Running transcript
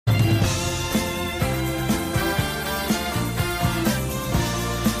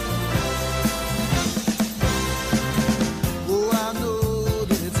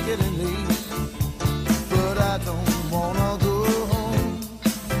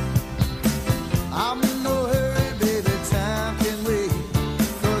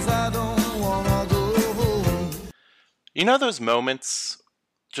You know those moments,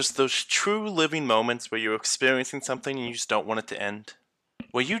 just those true living moments where you're experiencing something and you just don't want it to end?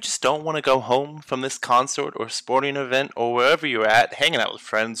 Where you just don't want to go home from this concert or sporting event or wherever you're at, hanging out with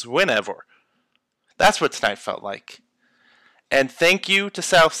friends, whenever. That's what tonight felt like. And thank you to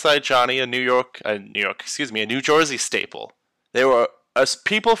Southside Johnny, a New Jersey staple. There were us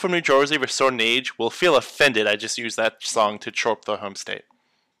people from New Jersey of a certain age will feel offended I just used that song to chirp their home state.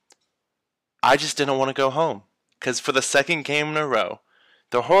 I just didn't want to go home, because for the second game in a row,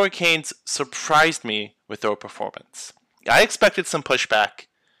 the Hurricanes surprised me with their performance. I expected some pushback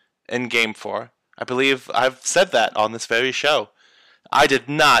in Game 4. I believe I've said that on this very show. I did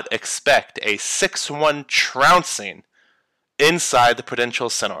not expect a 6-1 trouncing inside the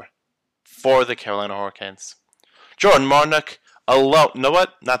Prudential Center for the Carolina Hurricanes. Jordan Martinook alone. No,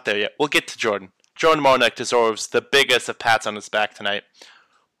 what? Not there yet. We'll get to Jordan. Jordan Martinook deserves the biggest of pats on his back tonight.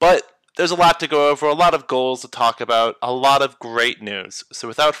 But there's a lot to go over, a lot of goals to talk about, a lot of great news. So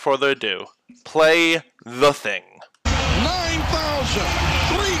without further ado, play the thing. 9,393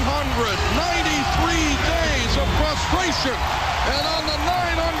 days of frustration. And on the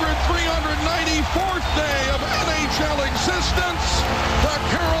 394th day of NHL existence, the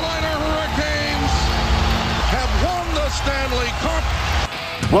Carolina Hurricanes have won the Stanley Cup.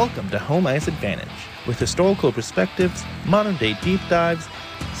 Welcome to Home Ice Advantage, with historical perspectives, modern-day deep dives,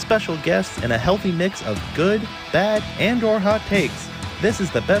 special guests, and a healthy mix of good, bad, and/or hot takes. This is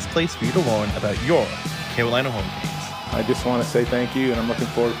the best place for you to learn about your Carolina Hurricanes. I just want to say thank you, and I'm looking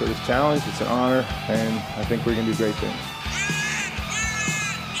forward for this challenge. It's an honor, and I think we're going to do great things.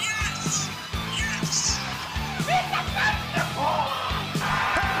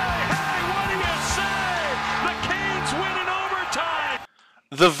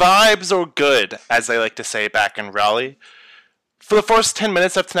 The vibes are good, as they like to say back in Raleigh. For the first 10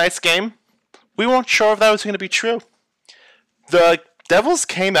 minutes of tonight's game, we weren't sure if that was going to be true. The Devils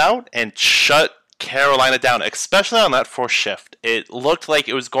came out and shut Carolina down, especially on that first shift. It looked like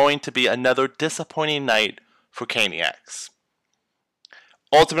it was going to be another disappointing night for Caniacs.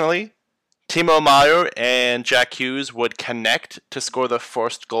 Ultimately, Timo Meier and Jack Hughes would connect to score the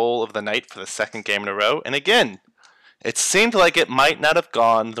first goal of the night for the second game in a row, and again, it seemed like it might not have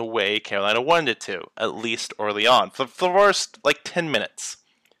gone the way Carolina wanted it to, at least early on. For the first, 10 minutes,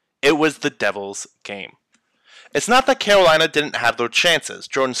 it was the Devils' game. It's not that Carolina didn't have their chances.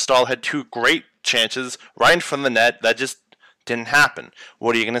 Jordan Staal had two great chances right in front of the net that just didn't happen.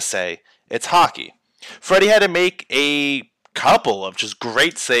 What are you going to say? It's hockey. Freddie had to make a couple of just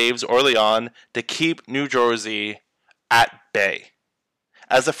great saves early on to keep New Jersey at bay.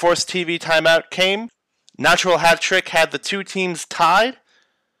 As the first TV timeout came, Natural Hat Trick had the two teams tied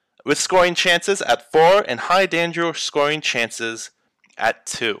with scoring chances at 4 and high danger scoring chances at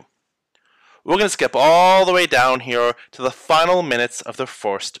 2. We're going to skip all the way down here to the final minutes of the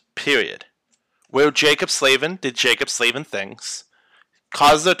first period, where Jacob Slavin did Jacob Slavin things,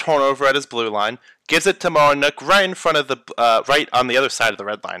 causes a turnover at his blue line, gives it to Martinook right in front of the right on the other side of the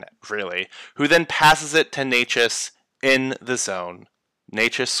red line, really, who then passes it to Necas in the zone.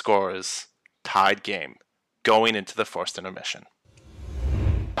 Necas scores. Tied game, going into the first intermission.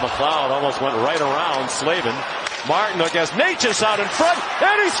 McLeod almost went right around Slavin. Martinook has Necas out in front,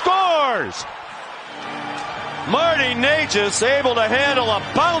 and he scores! Marty Necas able to handle a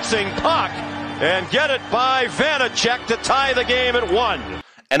bouncing puck and get it by Vanacek to tie the game at 1.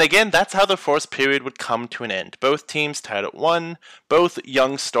 And again, that's how the first period would come to an end. Both teams tied at 1, both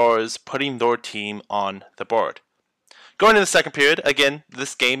young stars putting their team on the board. Going into the second period, again,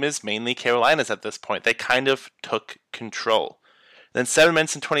 this game is mainly Carolina's at this point. They kind of took control. Then 7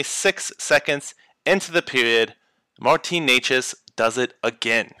 minutes and 26 seconds into the period, Marty Necas does it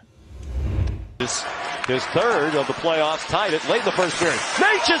again. His third of the playoffs, tied it late in the first period.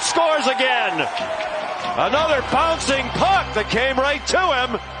 Necas scores again! Another bouncing puck that came right to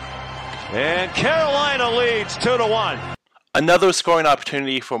him. And Carolina leads 2-1. Another scoring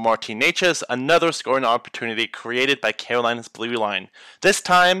opportunity for Marty Necas, another scoring opportunity created by Carolina's blue line. This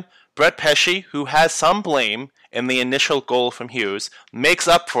time, Brett Pesce, who has some blame in the initial goal from Hughes, makes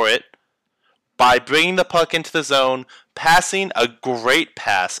up for it by bringing the puck into the zone, passing a great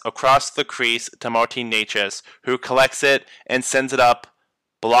pass across the crease to Marty Necas, who collects it and sends it up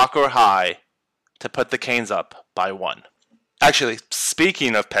blocker high to put the Canes up by 1. Actually,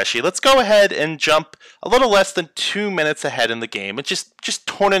 speaking of Pesce, let's go ahead and jump a little less than 2 minutes ahead in the game and just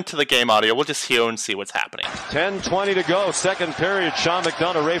turn into the game audio. We'll just hear and see what's happening. 10:20 to go, second period. Sean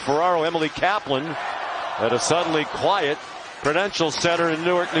McDonough, Ray Ferraro, Emily Kaplan at a suddenly quiet Prudential Center in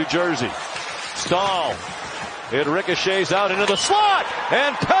Newark, New Jersey. Staal. It ricochets out into the slot,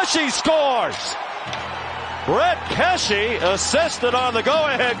 and Pesce scores! Brett Pesce assisted on the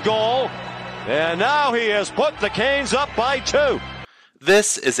go-ahead goal. And now he has put the Canes up by 2.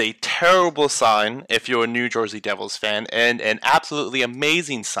 This is a terrible sign if you're a New Jersey Devils fan, and an absolutely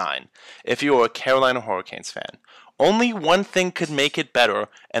amazing sign if you're a Carolina Hurricanes fan. Only one thing could make it better,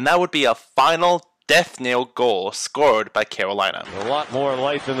 and that would be a final death nail goal scored by Carolina. A lot more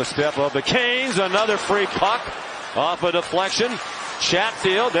life in the step of the Canes. Another free puck off a deflection.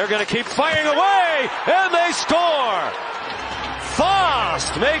 Chatfield, they're going to keep firing away, and they score!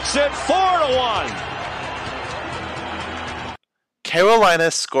 Fost makes it 4-1. Carolina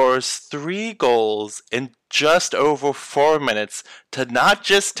scores 3 goals in just over 4 minutes to not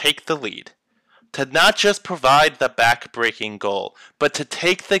just take the lead, to not just provide the back-breaking goal, but to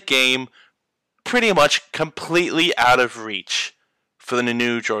take the game pretty much completely out of reach for the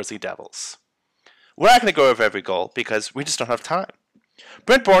New Jersey Devils. We're not going to go over every goal because we just don't have time.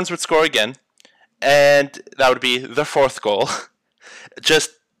 Brent Burns would score again, and that would be the 4th goal,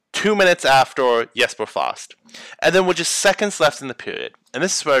 just 2 minutes after Jesper Fost. And then with just seconds left in the period, and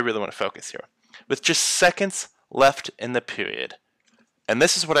this is where I really want to focus here, with just seconds left in the period, and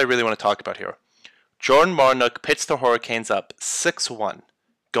this is what I really want to talk about here, Jordan Martinook pitched the Hurricanes up 6-1,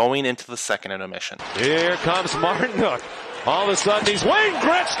 going into the second intermission. Here comes Martinook. All of a sudden he's Wayne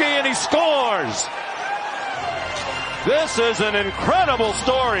Gretzky and he scores! This is an incredible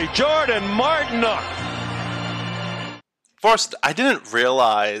story. Jordan Martinook. First, I didn't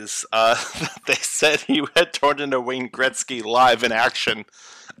realize that they said he had turned into Wayne Gretzky live in action.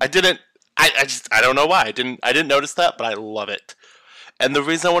 I don't know why. I didn't notice that, but I love it. And the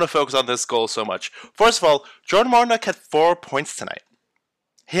reason I want to focus on this goal so much, first of all, Jordan Martinook had 4 points tonight.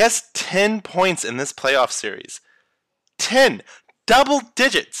 He has 10 points in this playoff series. 10! Double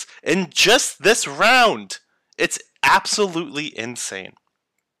digits in just this round. It's absolutely insane.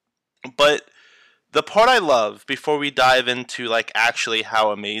 But the part I love, before we dive into actually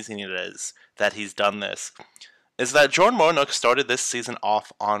how amazing it is that he's done this, is that Jordan Martinook started this season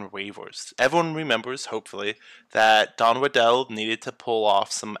off on waivers. Everyone remembers, hopefully, that Don Waddell needed to pull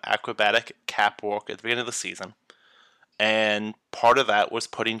off some acrobatic cap work at the beginning of the season. And part of that was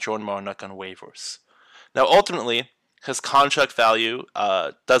putting Jordan Martinook on waivers. Now, ultimately, his contract value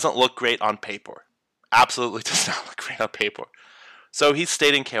doesn't look great on paper. Absolutely does not look great on paper. So he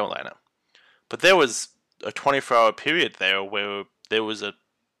stayed in Carolina. But there was a 24-hour period there where there was a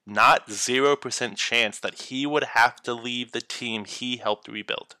not 0% chance that he would have to leave the team he helped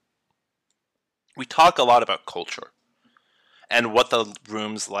rebuild. We talk a lot about culture and what the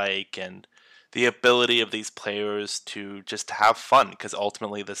room's like and the ability of these players to just have fun, because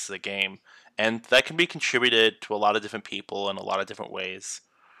ultimately this is a game. And that can be contributed to a lot of different people in a lot of different ways.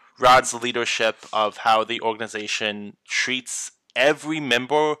 Rod's leadership of how the organization treats every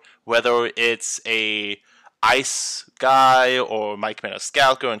member, whether it's a ice guy or Mike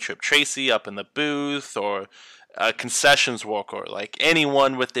Maniscalco and Trip Tracy up in the booth or a concessions worker,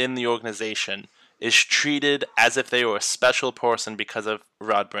 anyone within the organization is treated as if they were a special person because of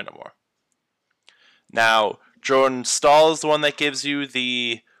Rod Brind'Amour. Now, Jordan Staal is the one that gives you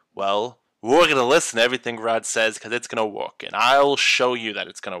the, we're going to listen to everything Rod says because it's going to work, and I'll show you that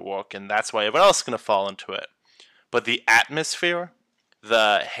it's going to work, and that's why everyone else is going to fall into it. But the atmosphere,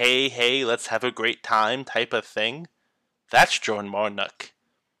 the hey, let's have a great time type of thing, that's Jordan Martinook.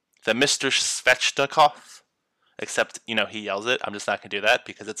 The Mr. Svechnikov, except, he yells it. I'm just not going to do that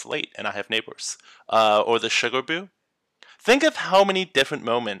because it's late and I have neighbors. Or the Sugar Boo. Think of how many different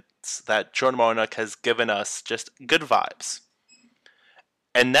moments that Jordan Martinook has given us just good vibes.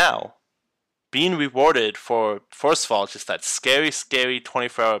 And now, being rewarded for, first of all, just that scary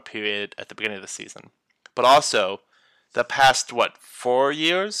 24-hour period at the beginning of the season. But also, the past, 4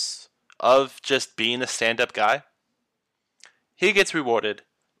 years of just being a stand-up guy? He gets rewarded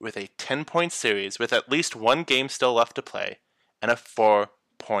with a 10-point series with at least one game still left to play and a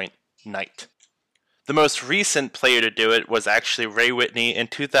 4-point night. The most recent player to do it was actually Ray Whitney in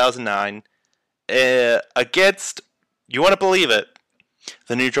 2009 against, you want to believe it,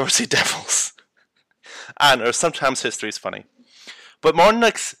 the New Jersey Devils. I don't know, sometimes history's funny. But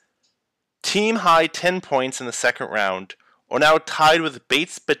Martinook's team-high 10 points in the second round are now tied with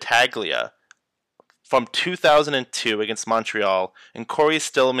Bates Battaglia from 2002 against Montreal and Corey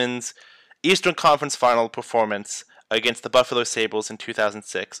Stillman's Eastern Conference Final performance against the Buffalo Sabres in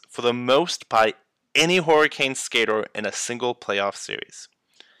 2006 for the most by any Hurricane skater in a single playoff series.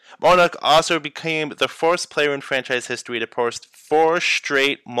 Martinook also became the first player in franchise history to post 4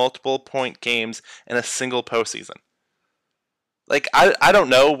 straight multiple-point games in a single postseason. I don't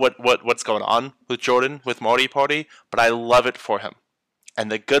know what's going on with Jordan, with Marty Party, but I love it for him.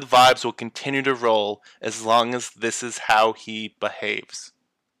 and the good vibes will continue to roll as long as this is how he behaves.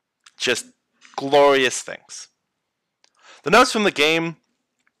 Just glorious things. The notes from the game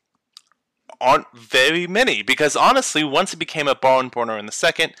aren't very many, because honestly, once it became a barn burner in the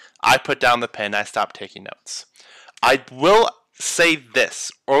second, I put down the pen, I stopped taking notes. I will say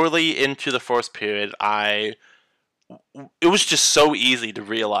this, early into the first period, it was just so easy to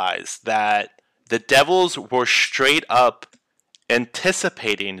realize that the Devils were straight up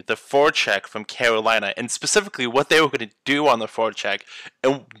anticipating the forecheck from Carolina, and specifically what they were going to do on the forecheck,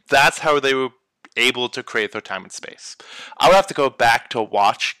 and that's how they were able to create their time and space. I would have to go back to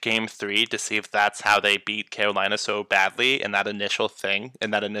watch Game 3 to see if that's how they beat Carolina so badly in that initial thing,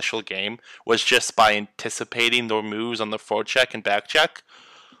 in that initial game, was just by anticipating their moves on the forecheck and backcheck.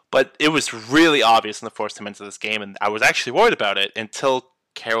 But it was really obvious in the first 10 minutes of this game, and I was actually worried about it until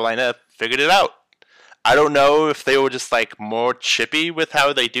Carolina figured it out. I don't know if they were just like more chippy with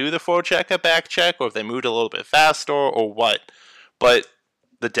how they do the forecheck and backcheck, or if they moved a little bit faster, or what. But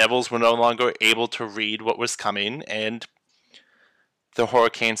the Devils were no longer able to read what was coming, and the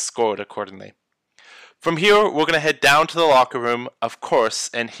Hurricanes scored accordingly. From here, we're going to head down to the locker room, of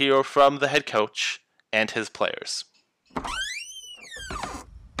course, and hear from the head coach and his players.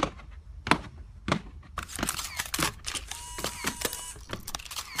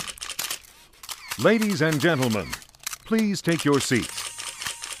 Ladies and gentlemen, please take your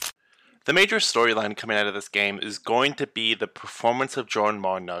seats. The major storyline coming out of this game is going to be the performance of Jordan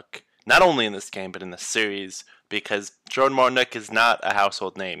Martinook, not only in this game but in the series, because Jordan Martinook is not a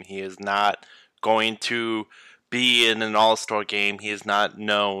household name. He is not going to be in an all-star game. He is not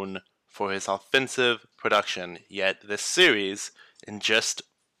known for his offensive production. Yet this series, in just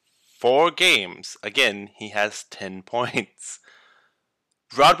 4 games, again, he has 10 points.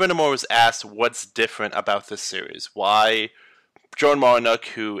 Rod Brind'Amour was asked what's different about this series, why Jordan Martinook,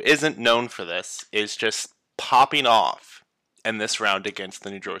 who isn't known for this, is just popping off in this round against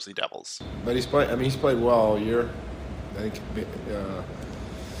the New Jersey Devils. But he's played well all year. I think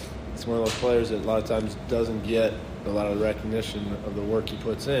it's one of those players that a lot of times doesn't get a lot of recognition of the work he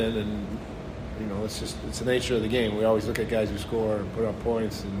puts in, and it's the nature of the game. We always look at guys who score and put up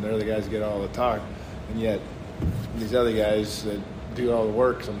points, and they're the guys who get all the talk, and yet these other guys that do all the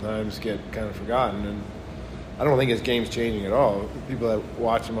work sometimes get kind of forgotten. And I don't think his game's changing at all. People that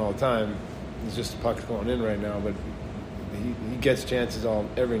watch him all the time, it's just the puck's going in right now, but he gets chances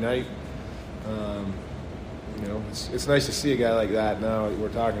every night. It's nice to see a guy like that now that we're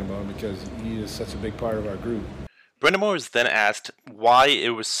talking about him, because he is such a big part of our group. Brind'Amour was then asked why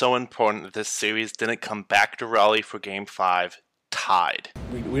it was so important that this series didn't come back to Raleigh for Game 5 tied.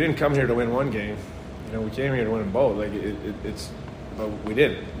 We didn't come here to win one game. We came here to win them both. But we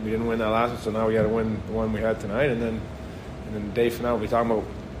didn't. We didn't win that last one, so now we got to win the one we had tonight, and then the day from now we'll be talking about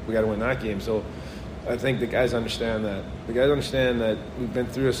we got to win that game. So I think the guys understand that. The guys understand that we've been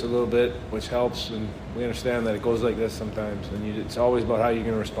through this a little bit, which helps, and we understand that it goes like this sometimes, and it's always about how you're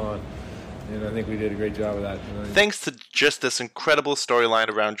going to respond. And I think we did a great job of that tonight. Thanks to just this incredible storyline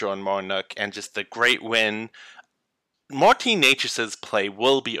around Jordan Martinook and just the great win, Marty Necas's play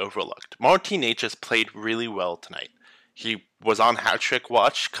will be overlooked. Marty Necas played really well tonight. He was on hat-trick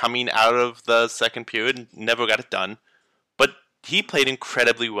watch coming out of the second period and never got it done. But he played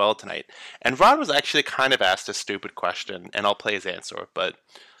incredibly well tonight. And Rod was actually kind of asked a stupid question, and I'll play his answer. But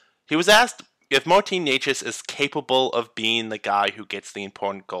he was asked if Marty Necas is capable of being the guy who gets the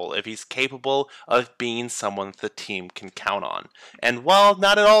important goal, if he's capable of being someone that the team can count on. And while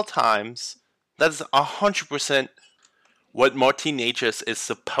not at all times, that's 100% what Marty Necas is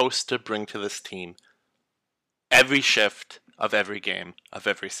supposed to bring to this team every shift of every game of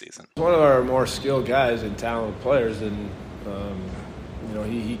every season. One of our more skilled guys and talented players, and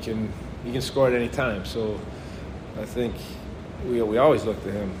he can score at any time. So I think we always look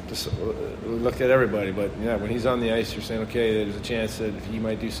to him. We look at everybody, but yeah, when he's on the ice, you're saying, okay, there's a chance that he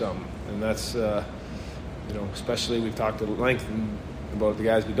might do something, and that's especially we've talked at length about the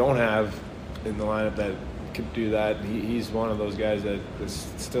guys we don't have in the lineup that could do that. He's one of those guys that is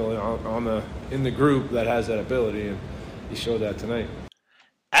still in the group that has that ability, and he showed that tonight.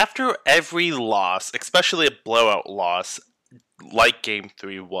 After every loss, especially a blowout loss like Game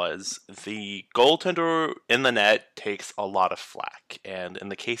 3 was, the goaltender in the net takes a lot of flack. And in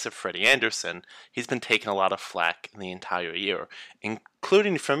the case of Freddie Andersen, he's been taking a lot of flack the entire year,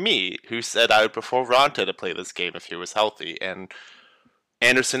 including from me, who said I would prefer Ronta to play this game if he was healthy. And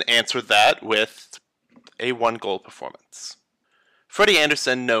Andersen answered that with a 1-goal performance. Freddie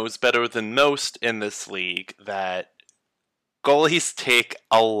Andersen knows better than most in this league that goalies take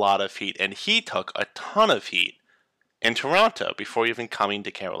a lot of heat, and he took a ton of heat in Toronto before even coming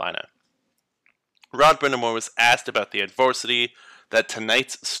to Carolina. Rod Brind'Amour was asked about the adversity that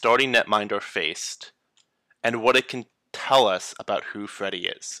tonight's starting netminder faced and what it can tell us about who Freddie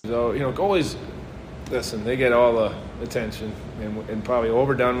is. So, goalies, listen, they get all the attention and probably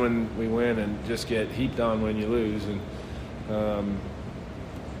overdone when we win and just get heaped on when you lose.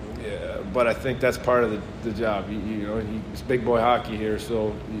 But I think that's part of the job. He's big boy hockey here,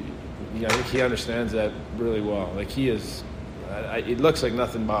 so I think he understands that really well. Like he is, it looks like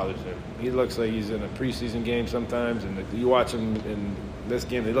nothing bothers him. He looks like he's in a preseason game sometimes, and you watch him in this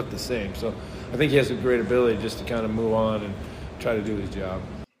game, they look the same. So I think he has a great ability just to kind of move on and try to do his job.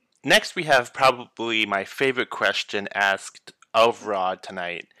 Next, we have probably my favorite question asked of Rod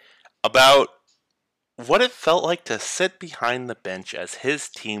tonight about what it felt like to sit behind the bench as his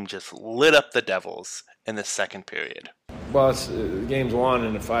team just lit up the Devils in the second period. Well, it's game's won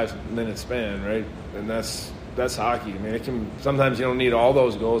in a 5-minute span, right? And that's hockey. I mean, sometimes you don't need all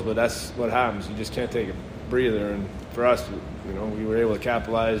those goals, but that's what happens. You just can't take a breather. And for us, we were able to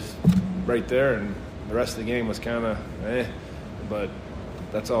capitalize right there, and the rest of the game was kind of but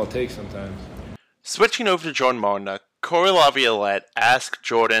that's all it takes sometimes. Switching over to Jordan Martinook, Corey Laviolette asked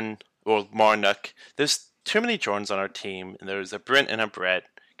Jordan, or Martinook, there's too many Jordans on our team, and there's a Brent and a Brett.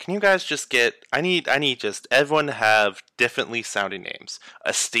 Can you guys just I need just everyone to have differently sounding names.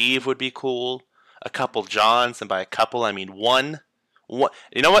 A Steve would be cool, a couple Johns, and by a couple I mean one.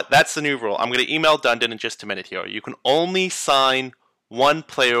 You know what? That's the new rule. I'm going to email Dundon in just a minute here. You can only sign one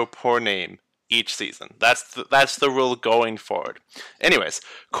player per name each season. That's the rule going forward. Anyways,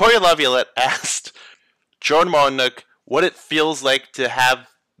 Corey Laviolette asked Jordan Martinook what it feels like to have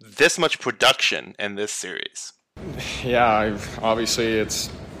this much production in this series. Yeah, obviously it's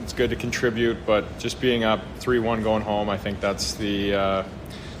good to contribute, but just being up 3-1 going home, I think that's the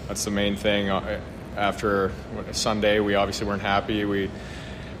main thing. After Sunday, we obviously weren't happy. We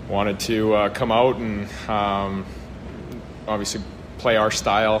wanted to come out and obviously play our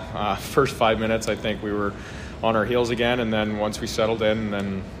style. First 5 minutes, I think we were on our heels again, and then once we settled in,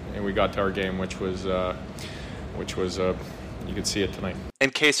 then we got to our game, which was you could see it tonight.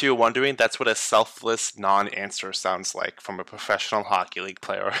 In case you were wondering, that's what a selfless non-answer sounds like from a professional hockey league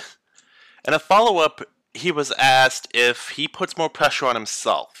player. In a follow-up, he was asked if he puts more pressure on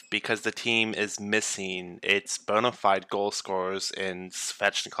himself because the team is missing its bona fide goal scorers in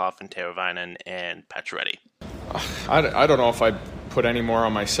Svechnikov and Teravainen and Pacioretty. I don't know if I put any more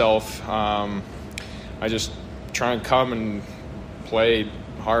on myself. I just try and come and play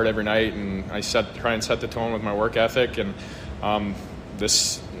hard every night, and I try and set the tone with my work ethic. And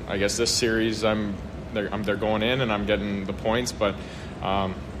this series, they're going in, and I'm getting the points. But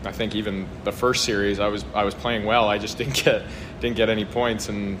I think even the first series, I was playing well. I just didn't get any points,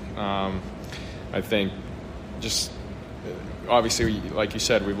 and I think just obviously, like you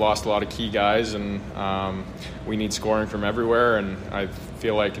said, we've lost a lot of key guys, and we need scoring from everywhere. And I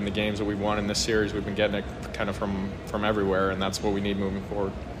feel like in the games that we've won in this series, we've been getting it kind of from everywhere, and that's what we need moving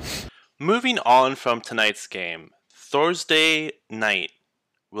forward. Moving on from tonight's game, Thursday night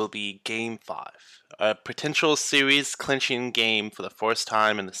will be Game 5, a potential series clinching game for the first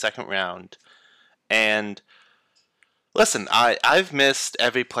time in the second round. And listen, I've missed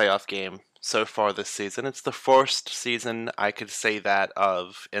every playoff game so far this season. It's the first season I could say that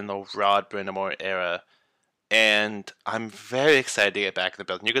of in the Rod Brind'Amour era. And I'm very excited to get back in the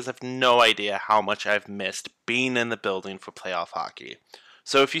building. You guys have no idea how much I've missed being in the building for playoff hockey.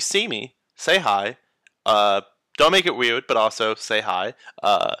 So if you see me, say hi. Don't make it weird, but also say hi.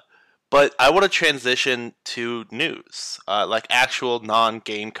 But I want to transition to news, like actual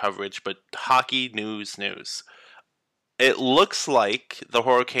non-game coverage, but hockey news. It looks like the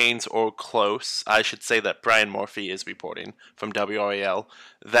Hurricanes are close. I should say that Brian Murphy is reporting from WRAL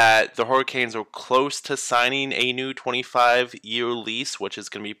that the Hurricanes are close to signing a new 25-year lease, which is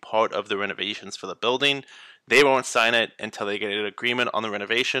going to be part of the renovations for the building. They won't sign it until they get an agreement on the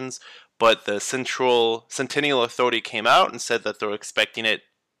renovations, but the Centennial Authority came out and said that they're expecting it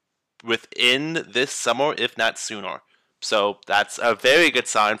within this summer, if not sooner. So that's a very good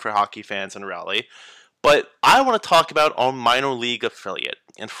sign for hockey fans in Raleigh. But I want to talk about our minor league affiliate.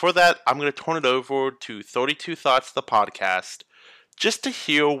 And for that, I'm going to turn it over to 32 Thoughts, the podcast, just to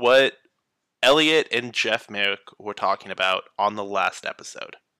hear what Elliot and Jeff Merrick were talking about on the last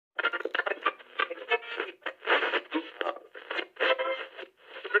episode.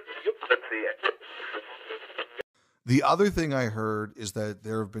 The other thing I heard is that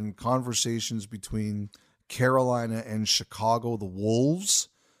there have been conversations between Carolina and Chicago, the Wolves,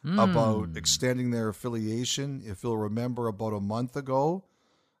 about extending their affiliation. If you'll remember, about a month ago,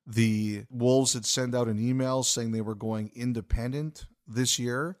 the Wolves had sent out an email saying they were going independent this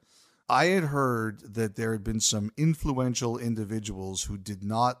year. I had heard that there had been some influential individuals who did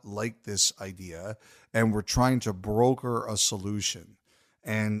not like this idea and were trying to broker a solution.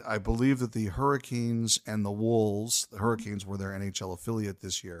 And I believe that the Hurricanes and the Wolves, the Hurricanes were their NHL affiliate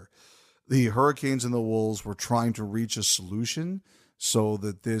this year, the Hurricanes and the Wolves were trying to reach a solution so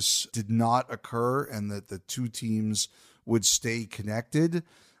that this did not occur and that the two teams would stay connected.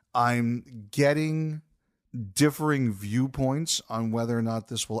 I'm getting differing viewpoints on whether or not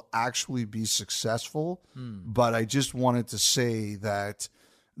this will actually be successful, but I just wanted to say that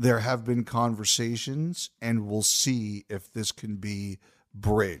there have been conversations and we'll see if this can be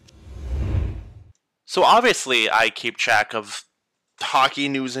bridged. So obviously I keep track of hockey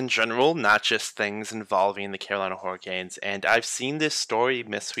news in general, not just things involving the Carolina Hurricanes, and I've seen this story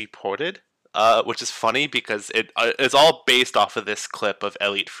misreported, which is funny because it's all based off of this clip of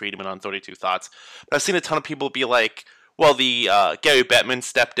Elliot Friedman on 32 Thoughts. But I've seen a ton of people be like, well, the Gary Bettman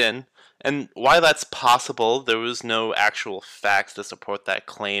stepped in, and why that's possible, there was no actual facts to support that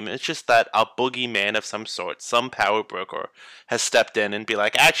claim. It's just that a boogeyman of some sort, some power broker, has stepped in and be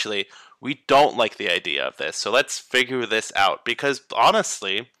like, actually, we don't like the idea of this, so let's figure this out. Because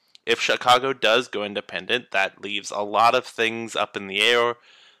honestly, if Chicago does go independent, that leaves a lot of things up in the air.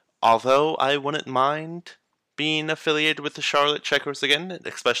 Although I wouldn't mind being affiliated with the Charlotte Checkers again,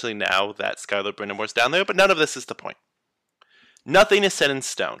 especially now that Skylar Brindamore's down there, but none of this is the point. Nothing is set in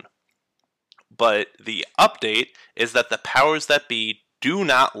stone. But the update is that the powers that be do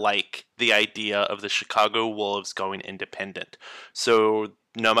not like the idea of the Chicago Wolves going independent. So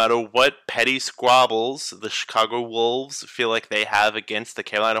no matter what petty squabbles the Chicago Wolves feel like they have against the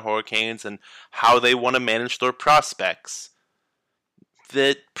Carolina Hurricanes and how they want to manage their prospects,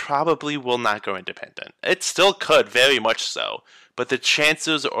 that probably will not go independent. It still could, very much so, but the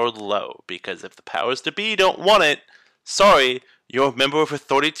chances are low, because if the powers to be don't want it, sorry, you're a member of a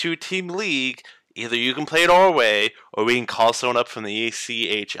 32-team league, either you can play it our way, or we can call someone up from the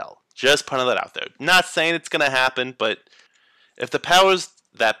ACHL. Just putting that out there. Not saying it's going to happen, but if the powers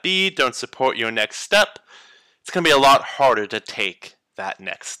that be don't support your next step, it's going to be a lot harder to take that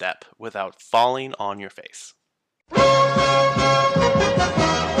next step without falling on your face.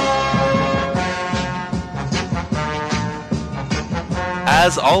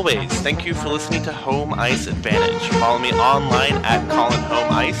 As always, thank you for listening to Home Ice Advantage. Follow me online at Colin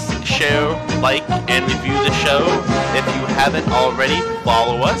Home Ice. Share, like, and review the show. If you haven't already,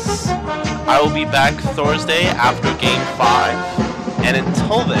 follow us. I will be back Thursday after Game 5. And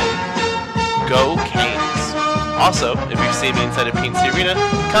until then, go Canes. Also, if you see me inside of PNC Arena,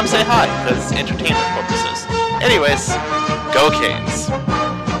 come say hi, because entertainment purposes. Anyways, go Canes.